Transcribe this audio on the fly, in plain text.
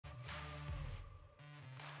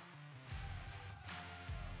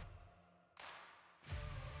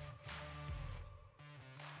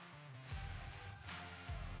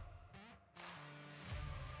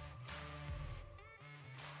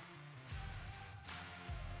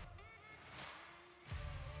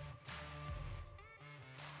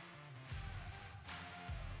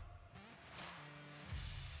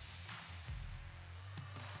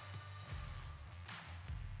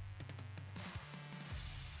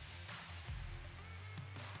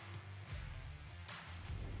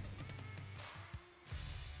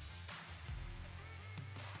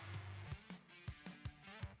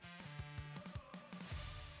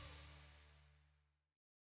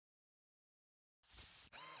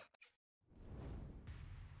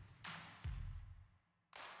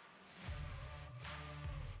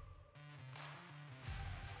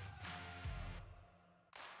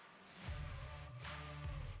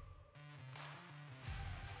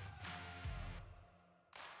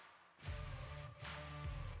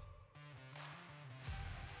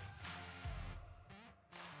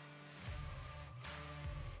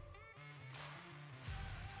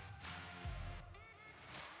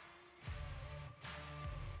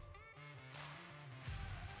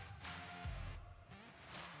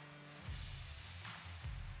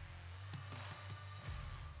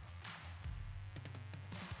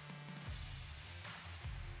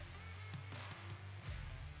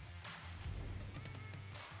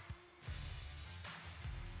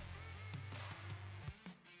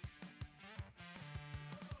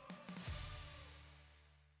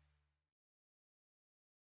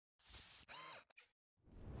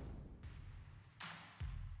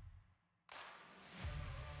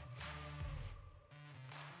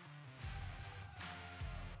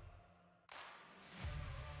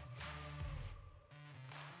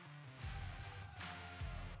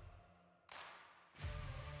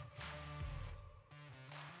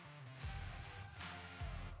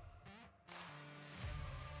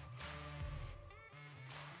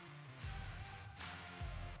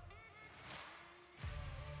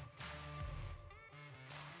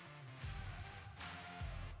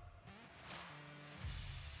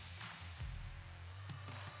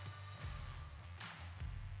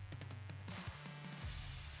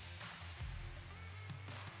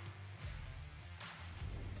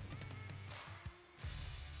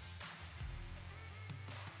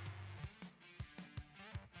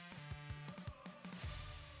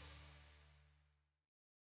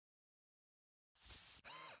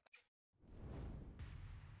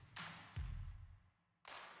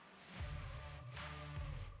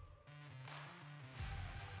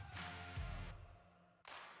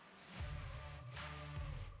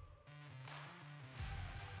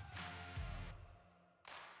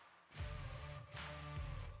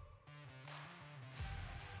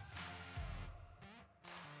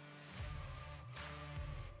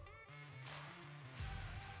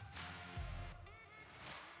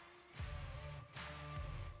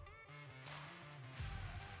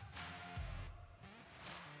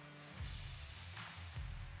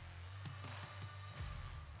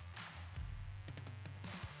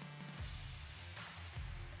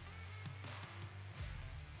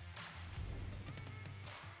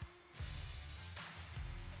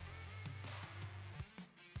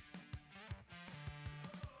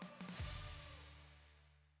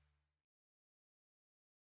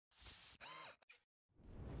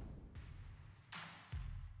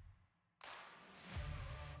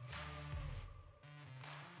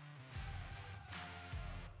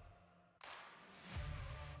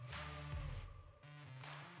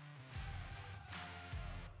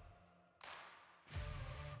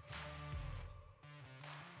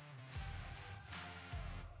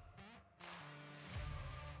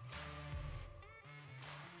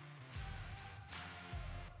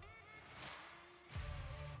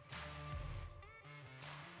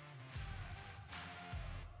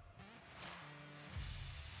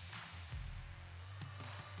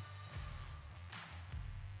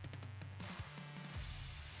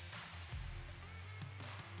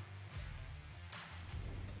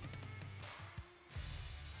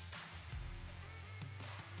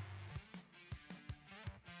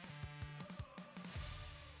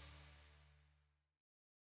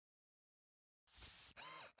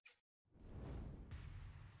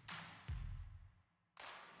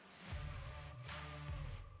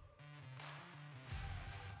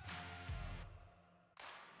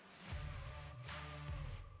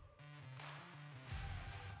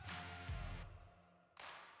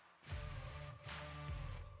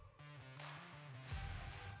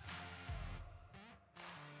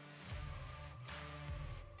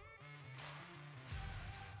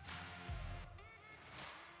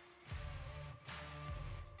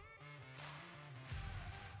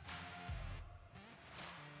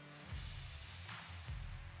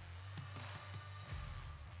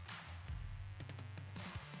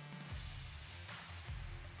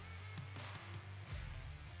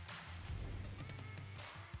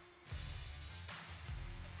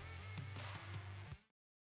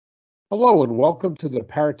Hello and welcome to the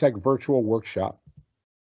Paratech virtual workshop.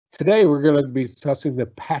 Today we're going to be discussing the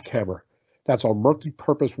Pakhammer. That's our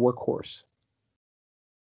multi-purpose workhorse.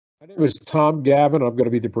 My name is Tom Gavin. I'm going to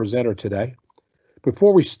be the presenter today.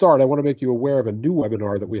 Before we start, I want to make you aware of a new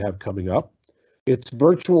webinar that we have coming up. It's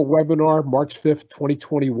virtual webinar March 5th,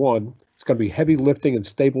 2021. It's going to be heavy lifting and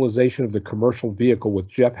stabilization of the commercial vehicle with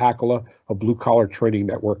Jeff Hackala of Blue Collar Training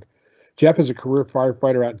Network. Jeff is a career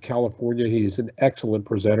firefighter out in California. He is an excellent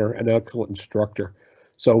presenter and excellent instructor.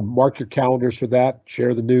 So mark your calendars for that.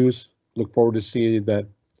 Share the news. Look forward to seeing you then.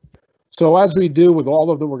 So as we do with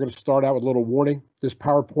all of them, we're going to start out with a little warning. This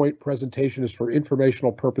PowerPoint presentation is for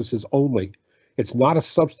informational purposes only. It's not a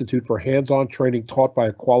substitute for hands-on training taught by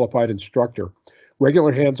a qualified instructor.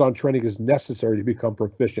 Regular hands-on training is necessary to become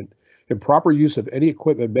proficient. Improper use of any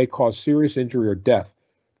equipment may cause serious injury or death.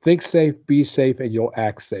 Think safe, be safe, and you'll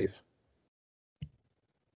act safe.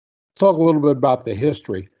 Talk a little bit about the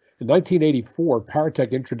history. In 1984,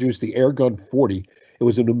 Paratech introduced the Airgun 40. It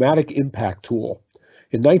was a pneumatic impact tool.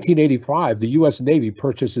 In 1985, the U.S. Navy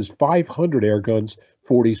purchases 500 Airguns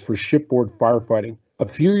 40s for shipboard firefighting. A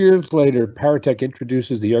few years later, Paratech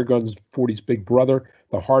introduces the Airguns 40's big brother,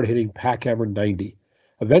 the hard-hitting Pakhammer 90.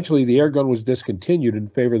 Eventually, the Airgun was discontinued in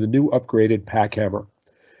favor of the new upgraded Pakhammer.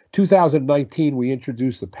 2019, we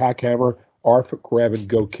introduced the Pakhammer ARF Grab and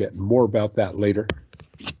Go Kit. More about that later.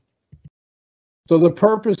 So the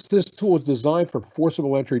purpose, this tool is designed for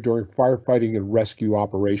forcible entry during firefighting and rescue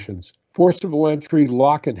operations. Forcible entry,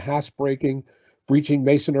 lock and hasp breaking, breaching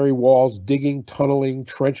masonry walls, digging, tunneling,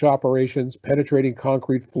 trench operations, penetrating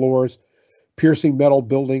concrete floors, piercing metal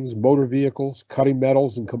buildings, motor vehicles, cutting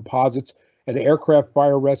metals and composites, and aircraft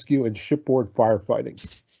fire rescue and shipboard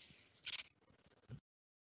firefighting.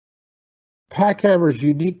 Pakhammer's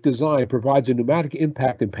unique design provides a pneumatic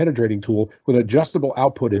impact and penetrating tool with adjustable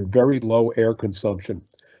output and very low air consumption.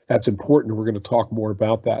 That's important. We're going to talk more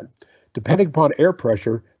about that. Depending upon air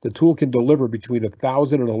pressure, the tool can deliver between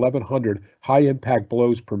 1,000 and 1,100 high-impact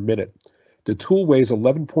blows per minute. The tool weighs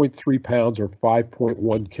 11.3 pounds or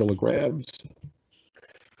 5.1 kilograms.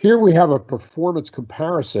 Here we have a performance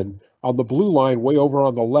comparison. On the blue line way over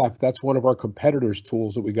on the left, that's one of our competitors'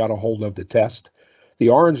 tools that we got a hold of to test. The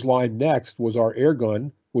orange line next was our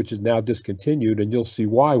Airgun, which is now discontinued, and you'll see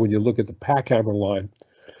why when you look at the Pakhammer line.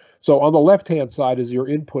 So on the left-hand side is your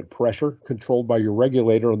input pressure controlled by your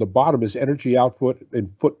regulator. On the bottom is energy output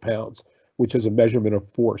in foot-pounds, which is a measurement of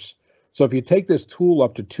force. So if you take this tool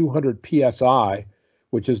up to 200 PSI,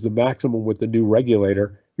 which is the maximum with the new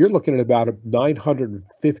regulator, you're looking at about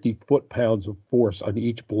 950 foot-pounds of force on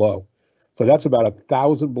each blow. So that's about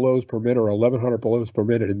 1,000 blows per minute or 1,100 blows per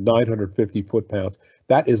minute and 950 foot-pounds.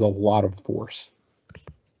 That is a lot of force.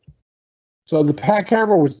 So the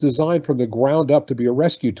Pakhammer was designed from the ground up to be a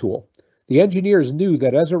rescue tool. The engineers knew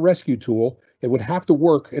that as a rescue tool, it would have to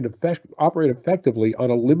work and operate effectively on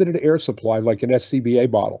a limited air supply like an SCBA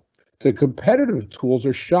bottle. The competitive tools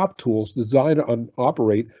are shop tools designed to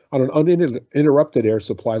operate on an uninterrupted air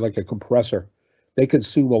supply like a compressor. They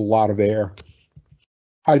consume a lot of air.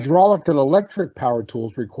 Hydraulic and electric power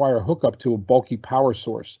tools require hookup to a bulky power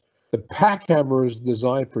source. The Pakhammer is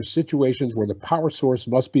designed for situations where the power source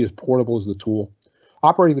must be as portable as the tool.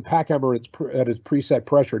 Operating the Pakhammer at its preset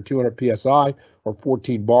pressure, 200 psi or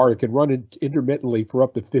 14 bar, it can run intermittently for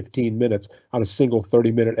up to 15 minutes on a single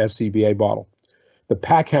 30-minute SCBA bottle. The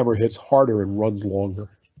Pakhammer hits harder and runs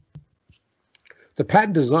longer. The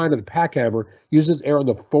patent design of the Pakhammer uses air on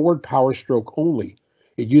the forward power stroke only.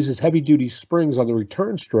 It uses heavy-duty springs on the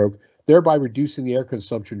return stroke, thereby reducing the air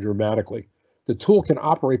consumption dramatically. The tool can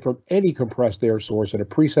operate from any compressed air source at a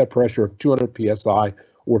preset pressure of 200 psi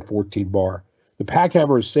or 14 bar. The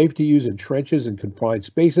Pakhammer is safe to use in trenches and confined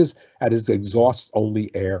spaces as it exhausts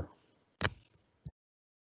only air.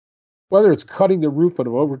 Whether it's cutting the roof of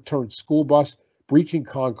an overturned school bus, breaching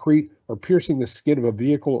concrete, or piercing the skin of a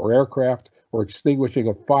vehicle or aircraft, or extinguishing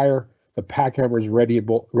a fire, the Pakhammer is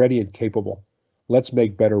ready and capable. Let's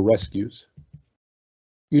make better rescues.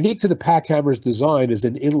 Unique to the Pakhammer's design is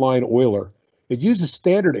an inline oiler. It uses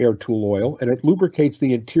standard air tool oil and it lubricates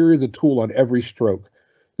the interior of the tool on every stroke.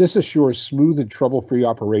 This assures smooth and trouble-free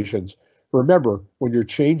operations. Remember, when you're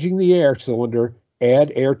changing the air cylinder,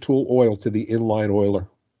 add air tool oil to the inline oiler.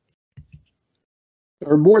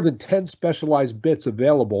 There are more than 10 specialized bits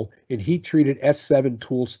available in heat-treated S7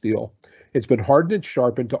 tool steel. It's been hardened and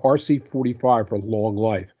sharpened to RC45 for long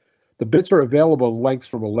life. The bits are available in lengths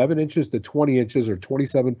from 11 inches to 20 inches or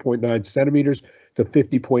 27.9 centimeters to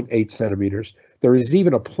 50.8 centimeters. There is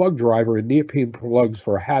even a plug driver and neoprene plugs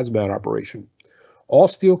for a hazmat operation. All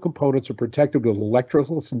steel components are protected with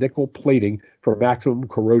electrolytic nickel plating for maximum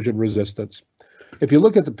corrosion resistance. If you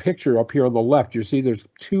look at the picture up here on the left, you see there's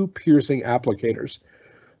two piercing applicators.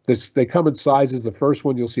 They come in sizes. The first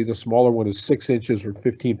one, you'll see the smaller one is 6 inches or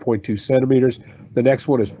 15.2 centimeters. The next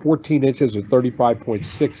one is 14 inches or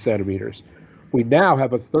 35.6 centimeters. We now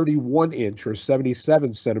have a 31-inch or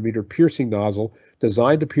 77 centimeter piercing nozzle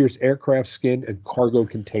designed to pierce aircraft skin and cargo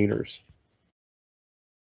containers.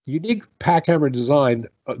 Unique Pakhammer design,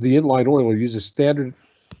 the inline oiler uses standard,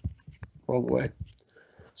 wrong way,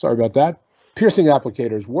 sorry about that, piercing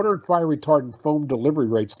applicators. Water and fire retardant foam delivery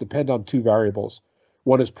rates depend on two variables.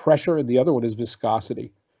 One is pressure and the other one is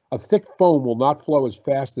viscosity. A thick foam will not flow as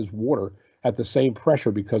fast as water at the same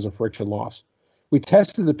pressure because of friction loss. We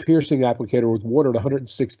tested the piercing applicator with water at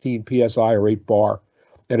 116 psi or 8 bar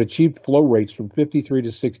and achieved flow rates from 53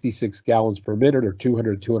 to 66 gallons per minute or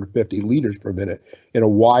 200 to 250 liters per minute in a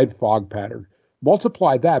wide fog pattern.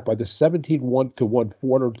 Multiply that by the 17:1 to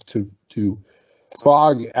 1/4 to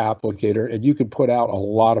fog applicator and you can put out a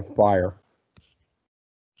lot of fire.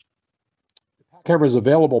 The Pakhammer is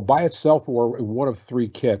available by itself or in one of three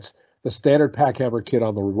kits. The standard Pakhammer kit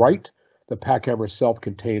on the right, the Pakhammer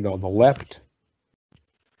self-contained on the left,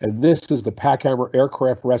 and this is the Pakhammer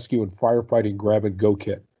Aircraft Rescue and Firefighting Grab and Go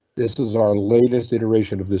Kit. This is our latest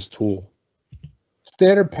iteration of this tool.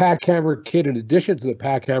 Standard Pakhammer kit, in addition to the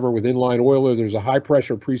Pakhammer with inline oiler, there's a high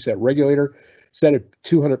pressure preset regulator set at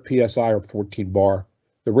 200 psi or 14 bar.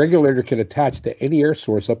 The regulator can attach to any air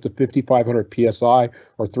source up to 5,500 psi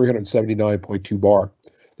or 379.2 bar.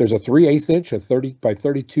 There's a 3/8 inch, a 30 by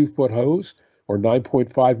 32 foot hose or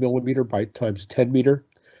 9.5 millimeter by times 10 meter.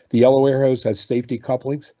 The yellow air hose has safety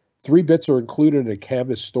couplings. 3 bits are included in a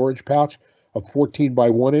canvas storage pouch, a 14 by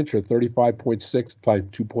 1 inch or 35.6 by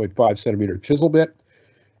 2.5 centimeter chisel bit,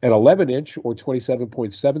 an 11 inch or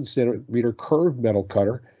 27.7 centimeter curved metal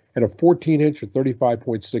cutter, and a 14 inch or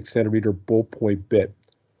 35.6 centimeter bull point bit.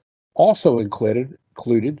 Also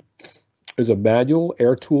included is a manual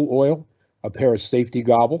air tool oil, a pair of safety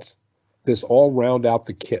goggles. This all round out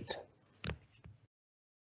the kit.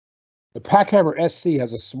 The Pakhammer SC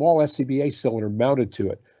has a small SCBA cylinder mounted to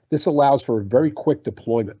it. This allows for a very quick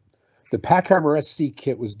deployment. The Pakhammer SC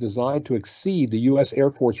kit was designed to exceed the U.S.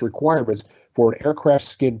 Air Force requirements for an aircraft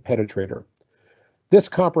skin penetrator. This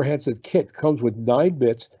comprehensive kit comes with 9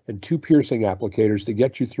 bits and 2 piercing applicators to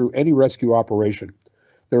get you through any rescue operation.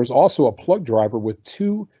 There is also a plug driver with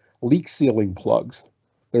 2 leak sealing plugs.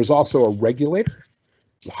 There's also a regulator,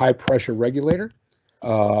 a high pressure regulator,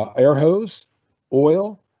 air hose,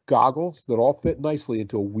 oil, goggles that all fit nicely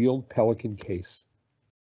into a wheeled Pelican case.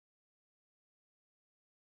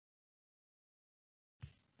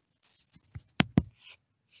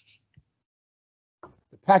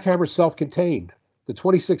 The Pakhammer self-contained. The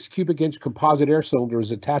 26 cubic inch composite air cylinder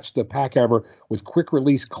is attached to the Pakhammer with quick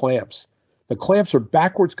release clamps. The clamps are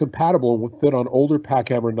backwards compatible and will fit on older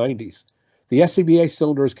Pakhammer 90s. The SCBA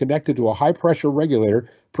cylinder is connected to a high pressure regulator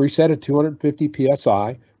preset at 250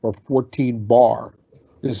 psi or 14 bar.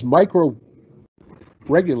 This micro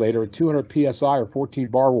regulator at 200 psi or 14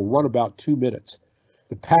 bar will run about 2 minutes.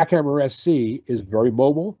 The Pakhammer SC is very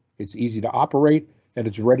mobile, it's easy to operate, and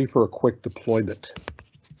it's ready for a quick deployment.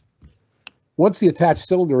 Once the attached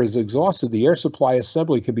cylinder is exhausted, the air supply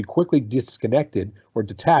assembly can be quickly disconnected or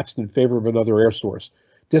detached in favor of another air source.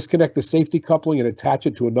 Disconnect the safety coupling and attach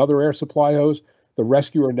it to another air supply hose. The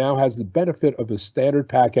rescuer now has the benefit of a standard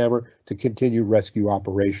Pakhammer to continue rescue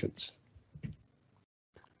operations.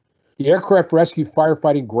 The Aircraft Rescue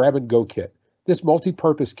Firefighting Grab and Go Kit. This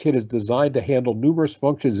multi-purpose kit is designed to handle numerous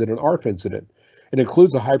functions in an ARF incident. It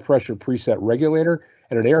includes a high-pressure preset regulator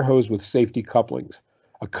and an air hose with safety couplings.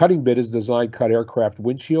 A cutting bit is designed to cut aircraft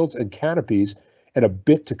windshields and canopies, and a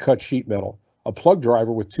bit to cut sheet metal. A plug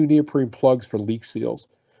driver with 2 neoprene plugs for leak seals.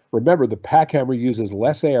 Remember, the Pakhammer uses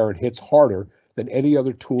less air and hits harder than any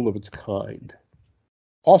other tool of its kind.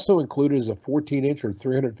 Also included is a 14-inch or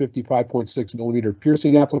 355.6 millimeter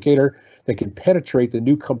piercing applicator that can penetrate the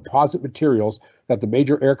new composite materials that the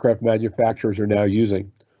major aircraft manufacturers are now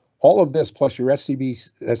using. All of this, plus your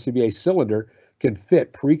SCBA cylinder, can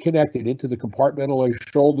fit pre-connected into the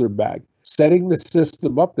compartmentalized shoulder bag. Setting the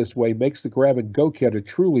system up this way makes the Grab and Go Kit a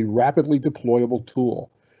truly rapidly deployable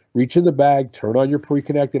tool. Reach in the bag, turn on your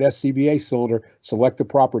pre-connected SCBA cylinder, select the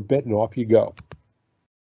proper bit, and off you go.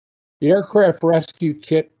 The Aircraft Rescue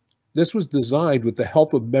Kit, this was designed with the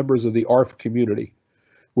help of members of the ARF community.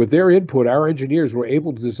 With their input, our engineers were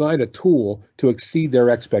able to design a tool to exceed their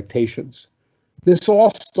expectations. This all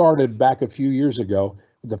started back a few years ago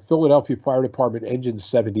with the Philadelphia Fire Department Engine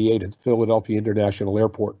 78 at Philadelphia International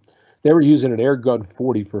Airport. They were using an Air Gun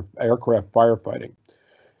 40 for aircraft firefighting.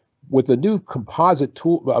 With the new composite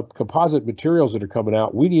materials that are coming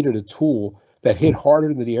out, we needed a tool that hit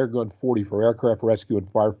harder than the Airgun 40 for aircraft rescue and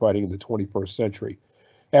firefighting in the 21st century.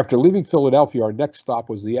 After leaving Philadelphia, our next stop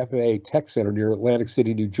was the FAA Tech Center near Atlantic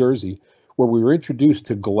City, New Jersey, where we were introduced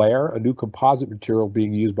to glare, a new composite material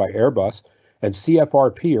being used by Airbus, and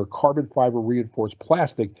CFRP, or carbon fiber reinforced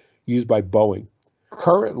plastic, used by Boeing.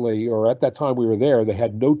 Currently, or at that time we were there, they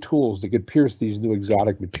had no tools that could pierce these new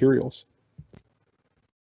exotic materials.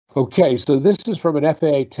 Okay, so this is from an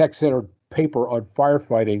FAA Tech Center paper on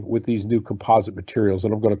firefighting with these new composite materials,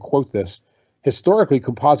 and I'm going to quote this. Historically,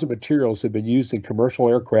 composite materials have been used in commercial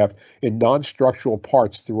aircraft in non-structural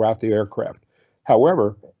parts throughout the aircraft.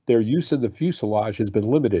 However, their use in the fuselage has been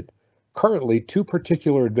limited. Currently, two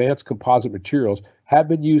particular advanced composite materials have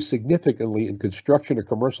been used significantly in construction of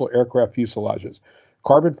commercial aircraft fuselages: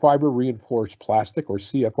 carbon fiber reinforced plastic, or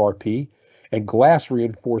CFRP, and glass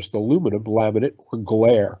reinforced aluminum laminate, or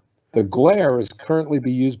glare. The glare is currently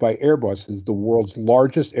being used by Airbus as the world's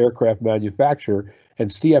largest aircraft manufacturer, and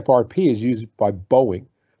CFRP is used by Boeing,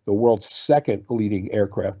 the world's second leading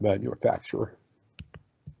aircraft manufacturer.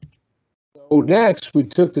 So next, we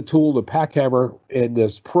took the tool, the Pakhammer, and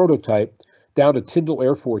this prototype down to Tyndall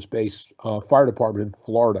Air Force Base Fire Department in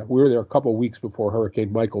Florida. We were there a couple of weeks before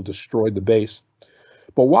Hurricane Michael destroyed the base.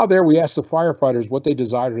 But while there, we asked the firefighters what they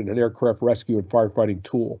desired in an aircraft rescue and firefighting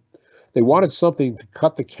tool. They wanted something to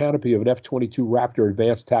cut the canopy of an F-22 Raptor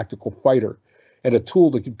advanced tactical fighter, and a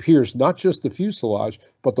tool that could pierce not just the fuselage,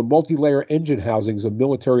 but the multi-layer engine housings of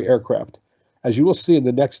military aircraft. As you will see in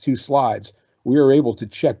the next two slides, we are able to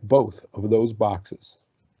check both of those boxes.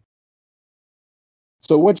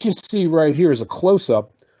 So what you see right here is a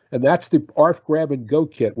close-up, and that's the ARF grab and go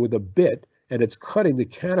kit with a bit, and it's cutting the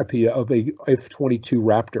canopy of a F-22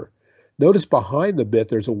 Raptor. Notice behind the bit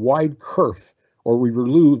there's a wide kerf, or we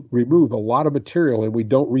remove a lot of material and we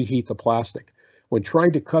don't reheat the plastic. When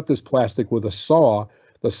trying to cut this plastic with a saw,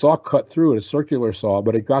 the saw cut through it, a circular saw,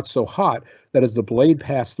 but it got so hot that as the blade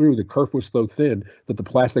passed through, the kerf was so thin that the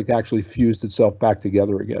plastic actually fused itself back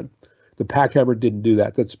together again. The Pakhammer didn't do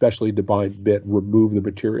that. That specially designed bit removed the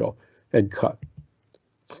material and cut.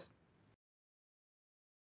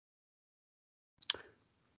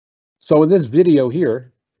 So in this video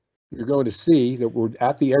here, you're going to see that we're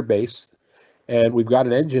at the airbase, and we've got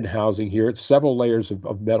an engine housing here. It's several layers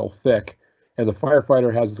of metal thick, and the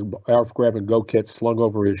firefighter has the ARF grab and go kit slung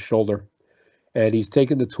over his shoulder, and he's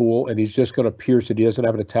taking the tool and he's just going to pierce it. He doesn't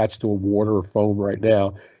have it attached to a water or foam right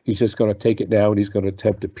now. He's just going to take it now and he's going to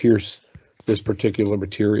attempt to pierce this particular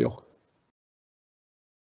material.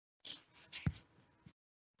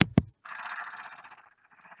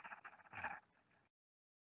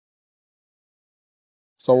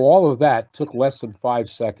 So all of that took less than 5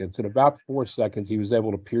 seconds. In about 4 seconds, he was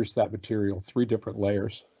able to pierce that material, 3 different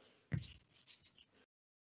layers.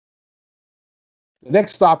 The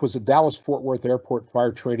next stop was the Dallas-Fort Worth Airport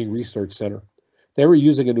Fire Training Research Center. They were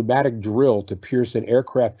using a pneumatic drill to pierce an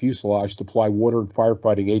aircraft fuselage to apply water and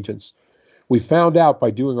firefighting agents. We found out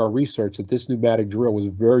by doing our research that this pneumatic drill was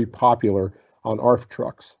very popular on ARF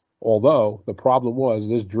trucks, although the problem was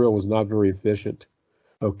this drill was not very efficient.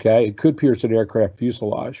 Okay, it could pierce an aircraft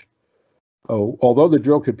fuselage. Although the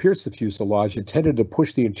drill could pierce the fuselage, it tended to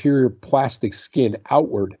push the interior plastic skin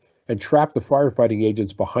outward and trap the firefighting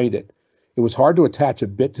agents behind it. It was hard to attach a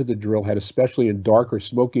bit to the drill head, especially in dark or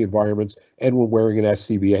smoky environments and when wearing an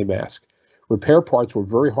SCBA mask. Repair parts were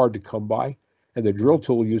very hard to come by, and the drill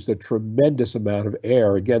tool used a tremendous amount of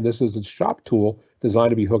air. Again, this is a shop tool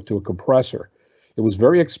designed to be hooked to a compressor. It was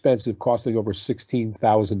very expensive, costing over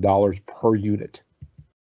 $16,000 per unit.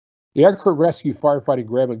 The Aircraft Rescue Firefighting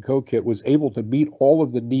Grab and Go Kit was able to meet all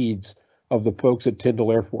of the needs of the folks at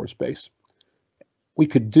Tyndall Air Force Base. We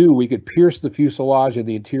could pierce the fuselage and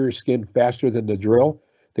the interior skin faster than the drill.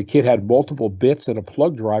 The kit had multiple bits and a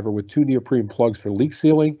plug driver with 2 neoprene plugs for leak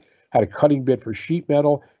sealing, had a cutting bit for sheet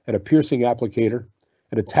metal, and a piercing applicator.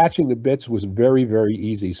 And attaching the bits was very, very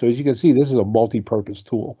easy. So as you can see, this is a multi-purpose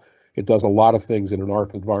tool. It does a lot of things in an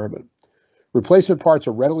ARF environment. Replacement parts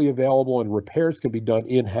are readily available and repairs can be done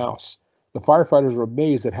in-house. The firefighters were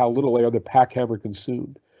amazed at how little air the Pakhammer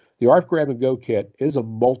consumed. The ARF Grab and Go Kit is a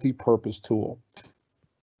multi-purpose tool.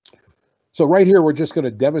 So right here, we're just going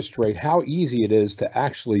to demonstrate how easy it is to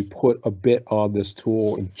actually put a bit on this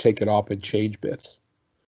tool and take it off and change bits.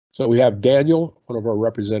 So we have Daniel, one of our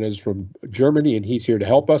representatives from Germany, and he's here to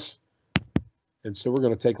help us. And so we're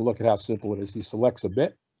going to take a look at how simple it is. He selects a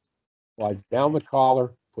bit, slides down the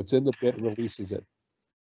collar, puts in the bit, and releases it.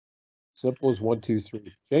 Simple as 1, 2,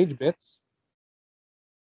 3. Change bits.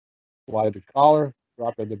 Slide the collar,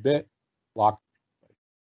 drop in the bit, lock.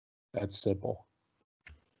 That's simple.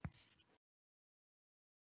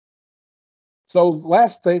 So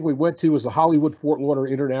last thing we went to was the Hollywood Fort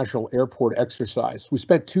Lauderdale International Airport exercise. We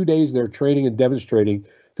spent 2 days there training and demonstrating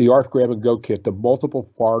the ARF Grab and Go kit to multiple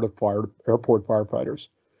airport firefighters.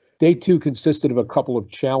 Day 2 consisted of a couple of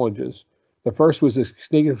challenges. The first was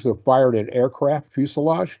extinguishing a fire in an aircraft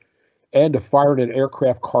fuselage and a fire in an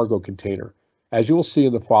aircraft cargo container. As you will see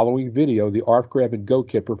in the following video, the ARF Grab and Go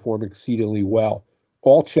kit performed exceedingly well.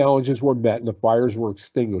 All challenges were met and the fires were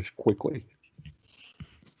extinguished quickly.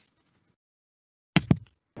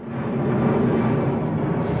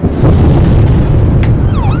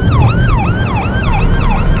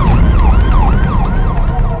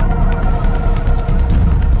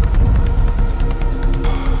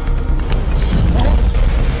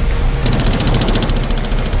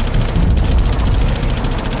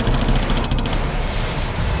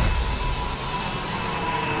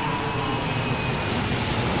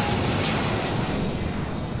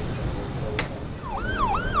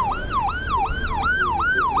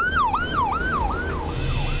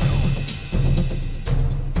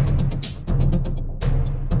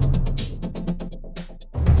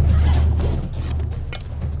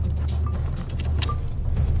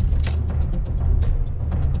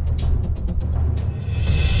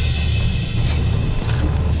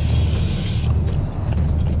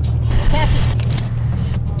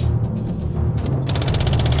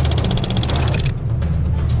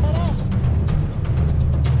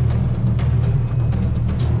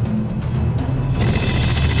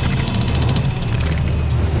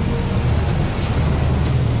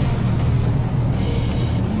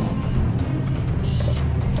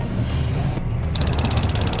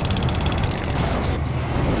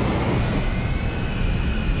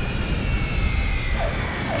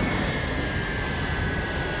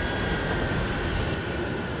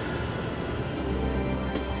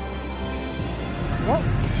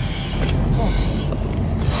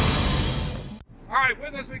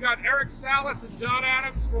 With us, we got Eric Salas and John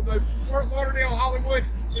Adams from the Fort Lauderdale Hollywood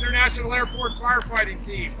International Airport firefighting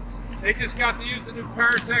team. They just got to use the new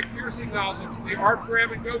Paratech piercing nozzle, the ARF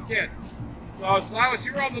Grab and Go kit. So Silas,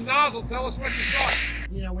 you were on the nozzle. Tell us what you saw.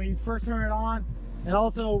 You know, when you first turn it on, and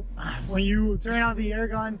also when you turn on the air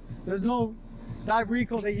gun, there's no dive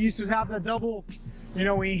recoil. They used to have the double, you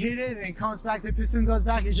know, when you hit it and it comes back, the piston goes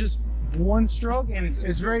back. It's just one stroke and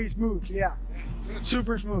it's very smooth. Yeah,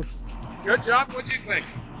 super smooth. Good job. What do you think?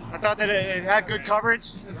 I thought that it had good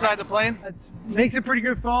coverage inside the plane. It makes a pretty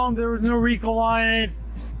good foam. There was no recoil on it.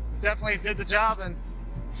 Definitely did the job, and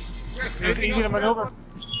it was easy to maneuver. All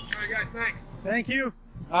right, guys, thanks. Thank you.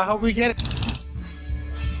 I hope we get it.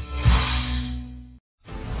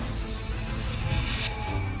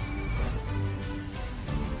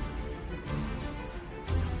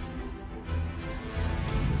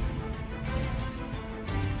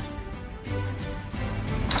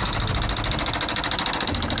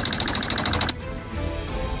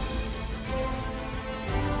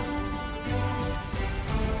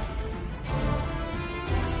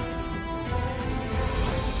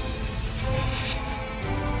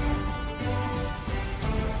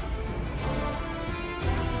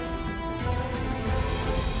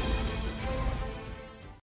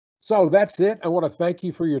 So that's it. I want to thank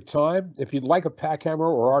you for your time. If you'd like a Pakhammer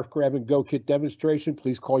or ARF Grab and Go kit demonstration,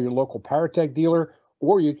 please call your local Paratech dealer,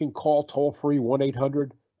 or you can call toll-free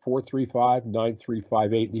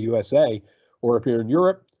 1-800-435-9358 in the USA, or if you're in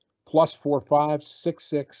Europe, +45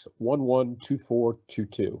 66 11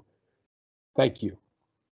 2422. Thank you.